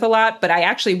by with a lot, but I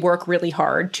actually work really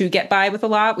hard to get by with a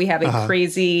lot. We have a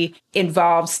crazy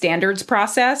involved standards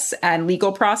process and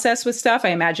legal process with stuff. I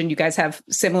imagine you guys have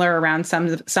similar around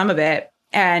some of it.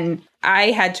 And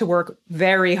I had to work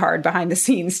very hard behind the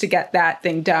scenes to get that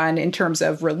thing done in terms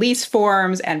of release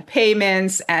forms and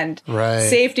payments and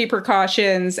safety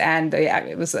precautions. And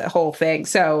it was a whole thing.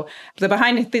 So the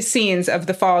behind the scenes of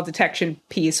the fall detection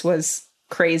piece was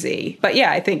crazy. But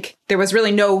yeah, I think there was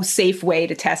really no safe way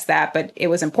to test that. But it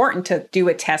was important to do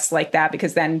a test like that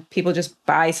because then people just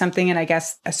buy something and I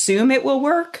guess assume it will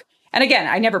work. And again,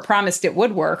 I never promised it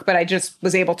would work, but I just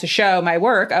was able to show my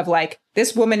work of like,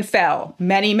 this woman fell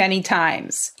many, many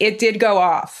times. It did go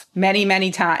off many,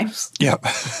 many times. Yep.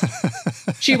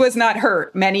 She was not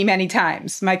hurt many, many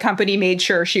times. My company made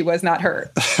sure she was not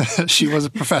hurt. She was a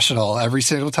professional every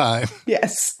single time.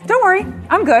 Yes. Don't worry,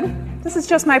 I'm good. This is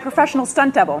just my professional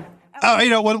stunt double.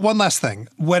 Oh, one last thing.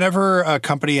 Whenever a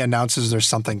company announces there's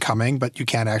something coming, but you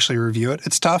can't actually review it,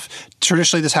 it's tough.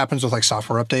 Traditionally, this happens with like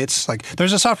software updates. Like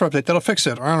there's a software update that'll fix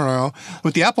it. I don't know.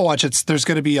 With the Apple Watch, there's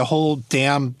going to be a whole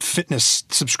damn fitness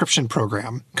subscription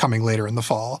program coming later in the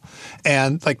fall.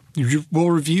 And like we'll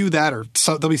review that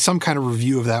there'll be some kind of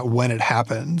review of that when it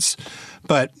happens.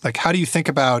 But like, how do you think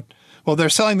about, well, they're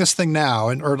selling this thing now,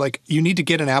 or like you need to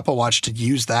get an Apple Watch to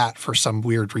use that for some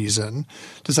weird reason.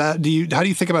 How do you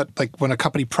think about like when a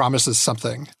company promises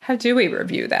something? How do we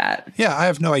review that? Yeah, I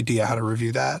have no idea how to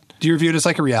review that. Do you review it as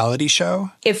like a reality show?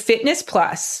 If Fitness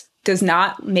Plus does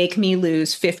not make me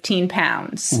lose 15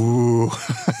 pounds, ooh,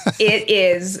 it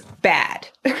is bad.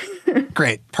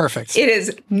 Great. Perfect. It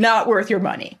is not worth your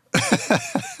money.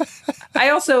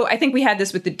 I think we had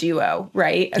this with the Duo,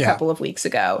 right? A couple of weeks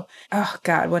ago. Oh,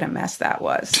 God, what a mess that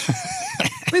was.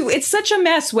 It's such a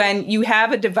mess when you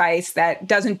have a device that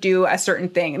doesn't do a certain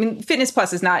thing. I mean, Fitness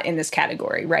Plus is not in this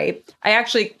category, right? I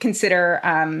actually consider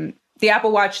the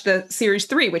Apple Watch, the Series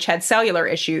 3, which had cellular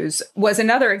issues, was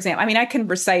another example. I mean, I can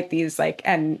recite these,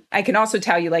 and I can also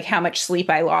tell you, how much sleep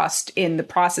I lost in the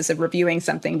process of reviewing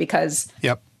something because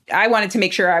I wanted to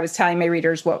make sure I was telling my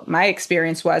readers what my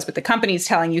experience was, but the company's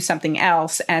telling you something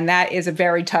else. And that is a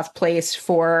very tough place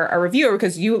for a reviewer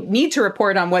because you need to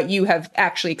report on what you have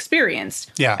actually experienced.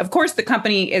 Yeah. Of course, the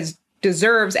company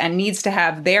deserves and needs to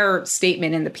have their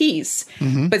statement in the piece,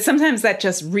 but sometimes that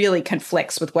just really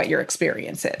conflicts with what your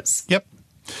experience is. Yep.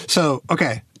 So,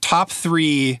 okay, top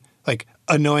 3,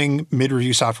 annoying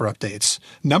mid-review software updates.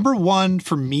 Number 1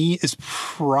 for me is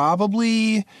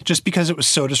probably just because it was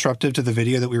so disruptive to the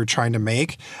video that we were trying to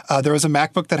make. There was a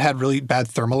MacBook that had really bad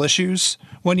thermal issues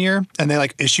one year, and they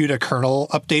issued a kernel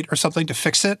update or something to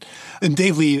fix it. And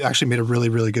Dave Lee actually made a really,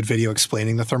 really good video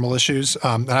explaining the thermal issues.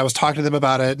 And I was talking to them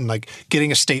about it and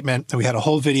getting a statement. And we had a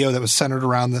whole video that was centered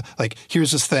around the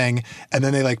here's this thing. And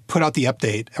then they put out the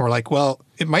update, and we're like, well,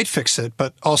 it might fix it,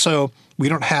 but also we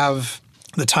don't have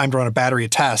the time to run a battery of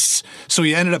tests. So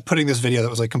we ended up putting this video that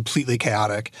was completely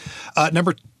chaotic.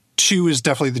 Number 2 is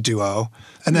definitely the Duo.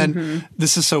 And then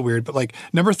this is so weird, but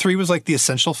number 3 was the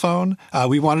Essential phone.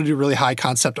 We wanted to do really high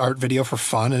concept art video for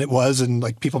fun, and it was, and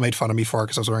people made fun of me for it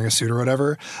because I was wearing a suit or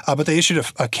whatever. But they issued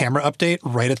a camera update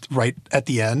right at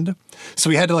the end. So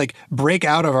we had to break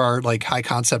out of our high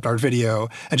concept art video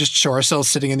and just show ourselves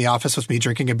sitting in the office with me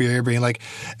drinking a beer, being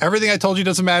everything I told you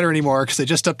doesn't matter anymore because they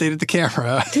just updated the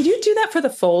camera. Did you do that for the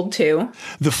Fold too?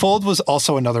 The Fold was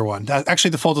also another one.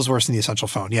 Actually, the Fold was worse than the Essential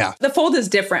phone. Yeah. The Fold is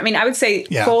different. I mean, I would say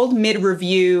Fold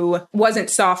mid-review wasn't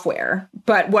software,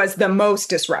 but was the most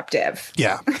disruptive.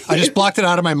 Yeah. I just blocked it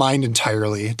out of my mind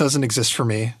entirely. It doesn't exist for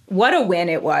me. What a win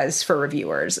it was for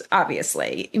reviewers,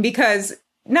 obviously, because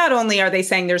not only are they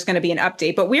saying there's going to be an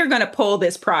update, but we're going to pull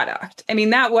this product. I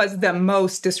mean, that was the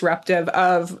most disruptive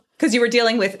because you were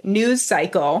dealing with news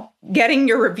cycle, getting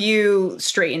your review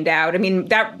straightened out. I mean,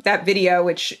 that video,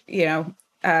 which,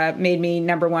 made me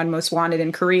number 1 most wanted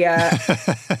in Korea.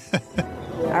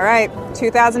 All right,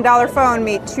 $2,000 phone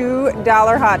meet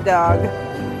 $2 hot dog.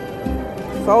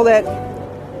 Fold it.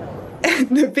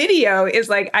 The video is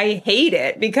I hate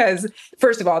it because,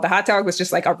 first of all, the hot dog was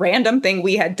just a random thing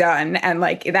we had done. And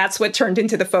that's what turned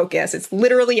into the focus. It's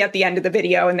literally at the end of the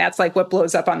video. And that's what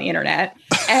blows up on the internet.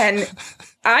 And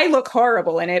I look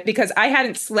horrible in it because I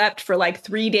hadn't slept for like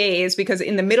 3 days because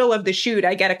in the middle of the shoot,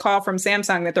 I get a call from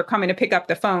Samsung that they're coming to pick up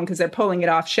the phone because they're pulling it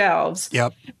off shelves.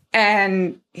 Yep.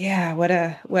 And yeah, what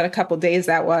a couple days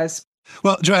that was.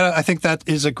 Well, Joanna, I think that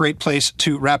is a great place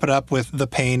to wrap it up with the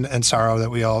pain and sorrow that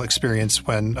we all experience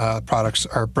when products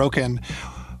are broken.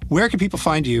 Where can people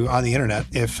find you on the internet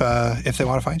if they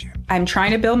want to find you? I'm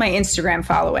trying to build my Instagram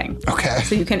following. Okay.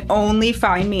 So you can only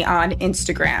find me on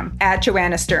Instagram, at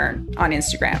Joanna Stern on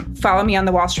Instagram. Follow me on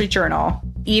the Wall Street Journal,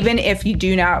 even if you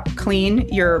do not clean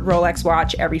your Rolex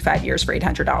watch every 5 years for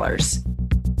 $800.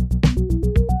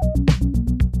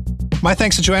 My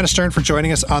thanks to Joanna Stern for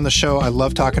joining us on the show. I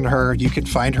love talking to her. You can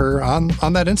find her on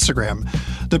that Instagram.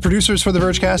 The producers for The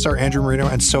Vergecast are Andrew Marino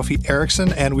and Sophie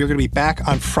Erickson, and we're going to be back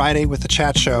on Friday with the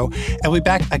Chat Show. And we'll be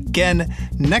back again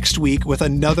next week with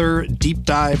another deep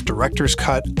dive director's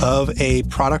cut of a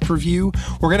product review.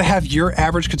 We're going to have Your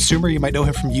Average Consumer, you might know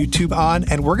him from YouTube, on,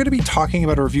 and we're going to be talking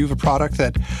about a review of a product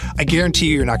that I guarantee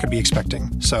you're not going to be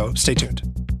expecting. So stay tuned.